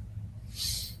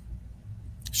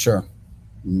 Sure.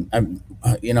 I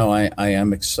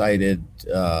am excited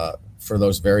for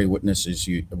those very witnesses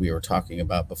we were talking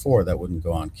about before that wouldn't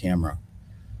go on camera.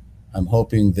 I'm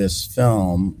hoping this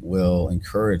film will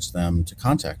encourage them to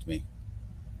contact me,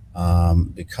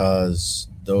 because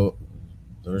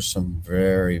there's some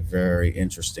very, very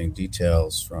interesting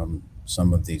details from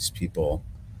some of these people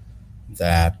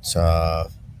that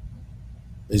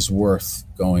is worth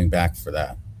going back for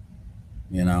that,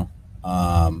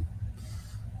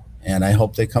 and I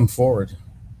hope they come forward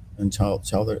and tell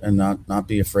their, and not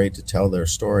be afraid to tell their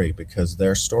story, because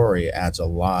their story adds a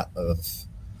lot of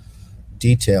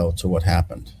detail to what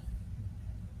happened.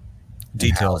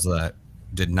 Details that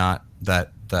did not,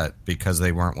 that because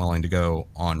they weren't willing to go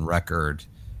on record,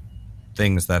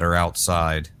 things that are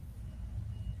outside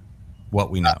what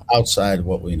we know. Outside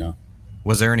what we know.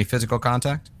 Was there any physical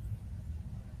contact?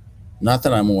 Not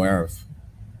that I'm aware of.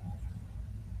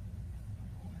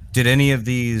 Did any of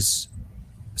these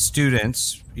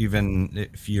students, even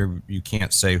if you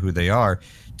can't say who they are,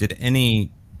 did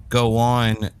any go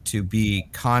on to be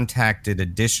contacted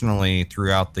additionally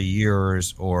throughout the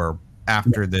years or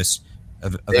after this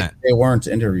event? They weren't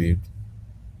interviewed.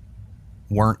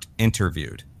 Weren't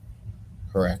interviewed.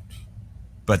 Correct.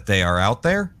 But they are out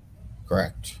there?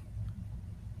 Correct.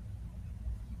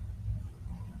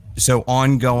 So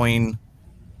ongoing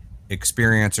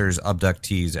experiencers,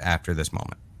 abductees after this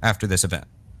moment, after this event,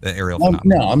 the Ariel phenomenon.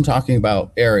 No, I'm talking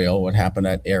about Ariel, what happened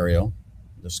at Ariel,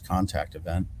 this contact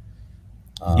event.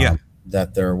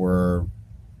 That there were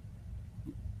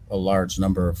a large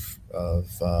number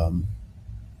of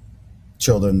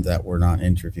children that were not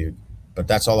interviewed, but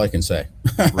that's all I can say.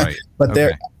 Right. But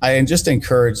okay. I just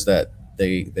encourage that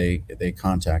they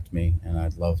contact me, and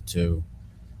I'd love to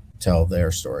tell their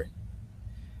story.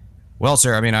 Well,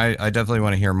 sir, I mean, I definitely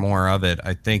want to hear more of it.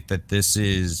 I think that this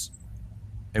is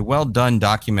a well done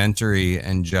documentary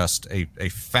and just a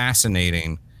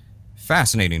fascinating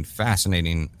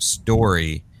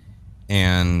story.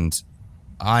 And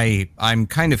I'm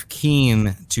kind of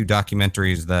keen to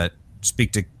documentaries that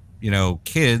speak to,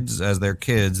 kids as their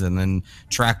kids and then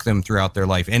track them throughout their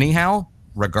life anyhow,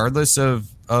 regardless of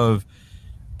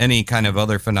any kind of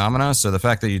other phenomena. So the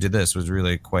fact that you did this was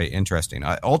really quite interesting.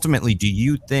 Ultimately, do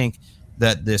you think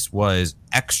that this was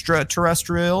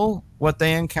extraterrestrial, what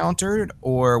they encountered,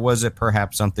 or was it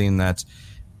perhaps something that's,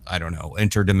 I don't know,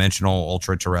 interdimensional,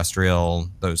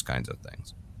 ultra-terrestrial, those kinds of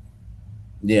things?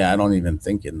 Yeah, I don't even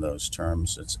think in those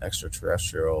terms. It's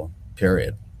extraterrestrial,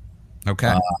 period.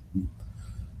 Okay.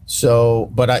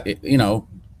 But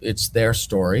it's their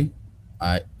story.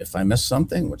 If I missed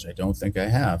something, which I don't think I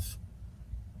have,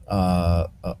 I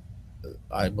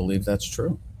believe that's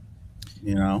true.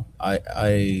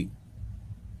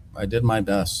 I did my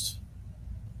best,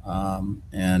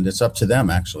 and it's up to them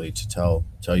actually to tell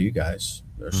you guys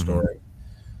their story.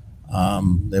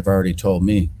 They've already told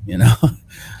me, and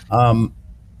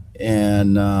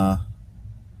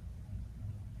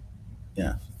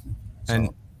yeah. And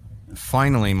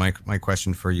finally, my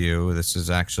question for you, this is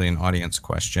actually an audience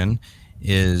question,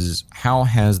 is how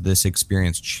has this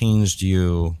experience changed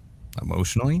you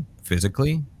emotionally,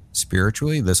 physically,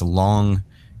 spiritually, this long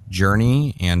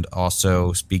journey and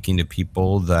also speaking to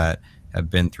people that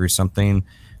have been through something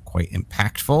quite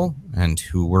impactful and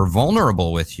who were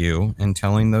vulnerable with you and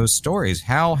telling those stories.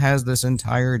 How has this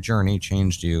entire journey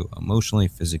changed you emotionally,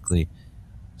 physically,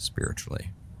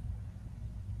 spiritually?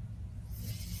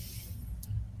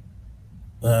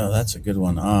 That's a good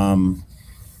one.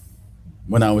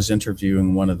 When I was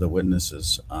interviewing one of the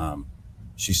witnesses,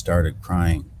 she started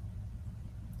crying,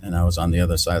 and I was on the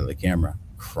other side of the camera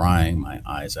crying my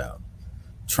eyes out,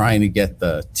 trying to get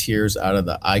the tears out of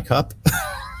the eye cup.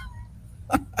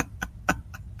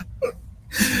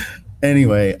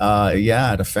 Anyway,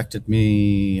 yeah, it affected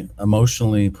me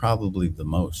emotionally probably the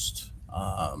most.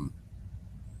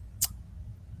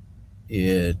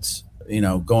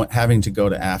 Having to go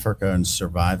to Africa and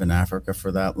survive in Africa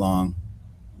for that long,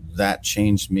 that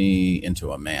changed me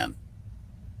into a man.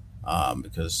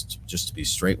 Because just to be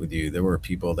straight with you, there were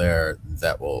people there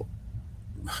that will,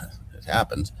 it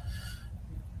happens,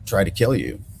 try to kill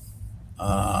you.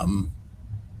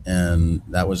 And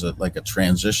that was like a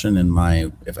transition in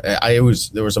my, there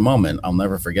was a moment, I'll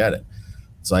never forget it.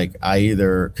 It's like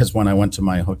because when I went to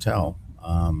my hotel,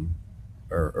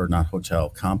 or not hotel,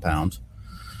 compound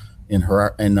in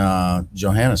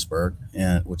Johannesburg,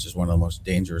 which is one of the most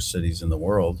dangerous cities in the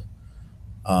world.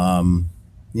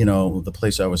 The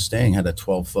place I was staying had a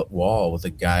 12-foot wall with a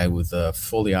guy with a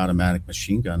fully automatic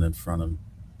machine gun in front of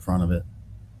it.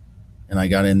 And I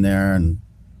got in there and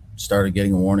started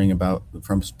getting a warning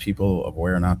from people of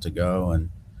where not to go.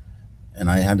 And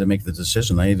I had to make the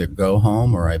decision. I either go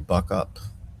home or I buck up.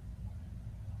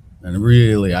 And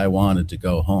really, I wanted to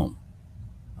go home.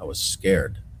 I was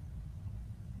scared.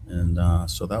 And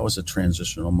so that was a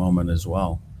transitional moment as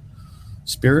well.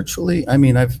 Spiritually, I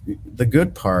mean, the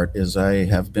good part is I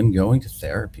have been going to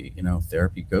therapy,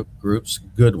 therapy groups,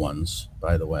 good ones,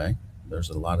 by the way. There's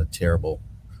a lot of terrible,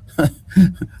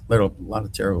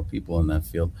 people in that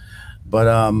field.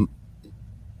 But,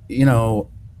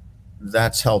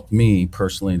 that's helped me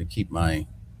personally to keep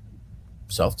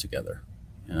myself together,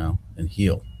 and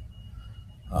heal.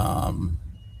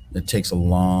 It takes a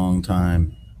long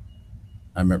time.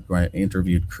 I remember I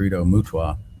interviewed Credo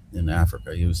Mutwa in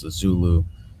Africa. He was the Zulu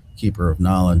keeper of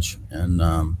knowledge.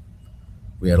 And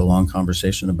we had a long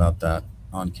conversation about that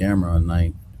on camera. And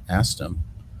I asked him,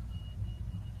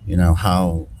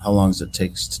 how long does it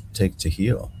take to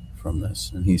heal from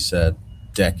this? And he said,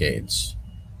 decades.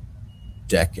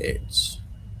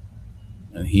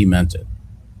 And he meant it.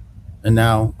 And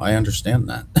now I understand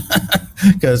that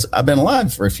because I've been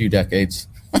alive for a few decades.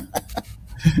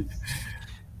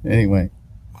 Anyway.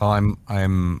 Well,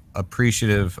 I'm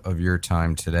appreciative of your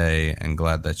time today and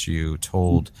glad that you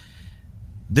told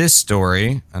this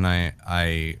story. And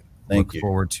I look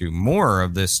forward to more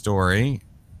of this story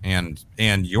and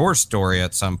your story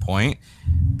at some point.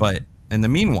 But in the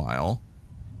meanwhile,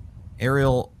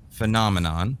 Ariel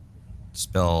Phenomenon,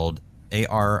 spelled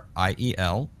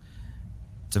Ariel,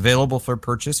 it's available for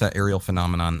purchase at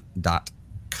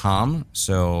arielphenomenon.com.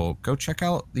 So go check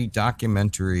out the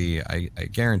documentary. I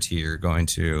guarantee you're going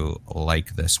to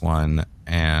like this one.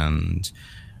 And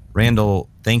Randall,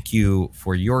 thank you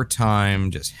for your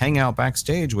time. Just hang out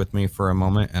backstage with me for a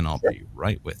moment and I'll be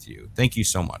right with you. Thank you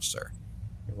so much, sir.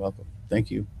 You're welcome.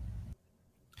 Thank you.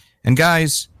 And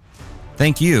guys,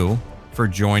 thank you for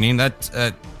joining. That's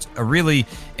a really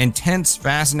intense,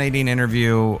 fascinating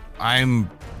interview. I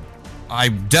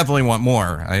definitely want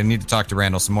more. I need to talk to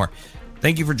Randall some more.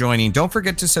 Thank you for joining. Don't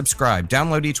forget to subscribe.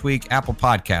 Download each week, Apple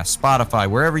Podcasts, Spotify,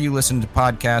 wherever you listen to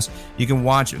podcasts. You can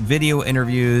watch video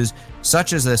interviews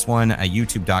such as this one at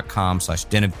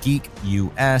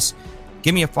youtube.com/denofgeekus.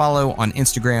 Give me a follow on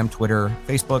Instagram, Twitter,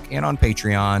 Facebook, and on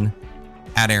Patreon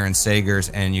at Aaron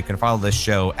Sagers. And you can follow this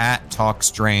show at Talk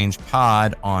Strange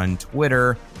Pod on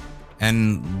Twitter.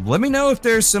 And let me know if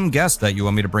there's some guests that you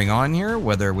want me to bring on here,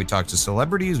 whether we talk to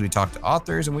celebrities, we talk to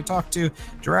authors, and we talk to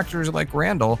directors like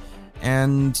Randall.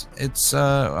 And it's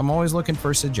I'm always looking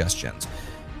for suggestions.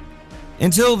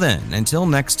 Until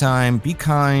next time, be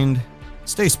kind,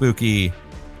 stay spooky,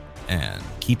 and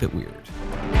keep it weird.